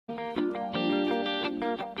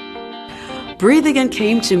Breathe Again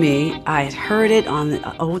came to me. I had heard it on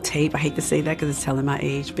the old tape. I hate to say that because it's telling my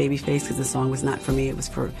age. Babyface, because the song was not for me. It was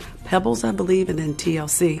for Pebbles, I believe, and then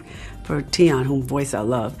TLC for Tion, whom voice I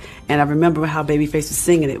love. And I remember how Babyface was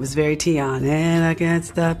singing it. It was very Tion. And I can't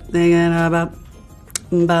stop thinking about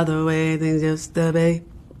the way things used to be.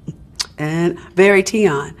 And very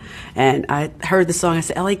Tion. And I heard the song. I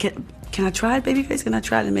said, Ellie, can I try it, Babyface? Can I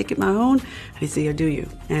try to make it my own? And he said, yeah, do you?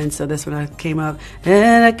 And so that's when I came up.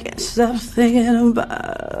 And I can't stop thinking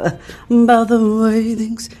about the way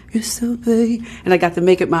things used to be. And I got to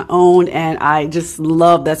make it my own, and I just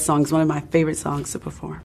love that song. It's one of my favorite songs to perform.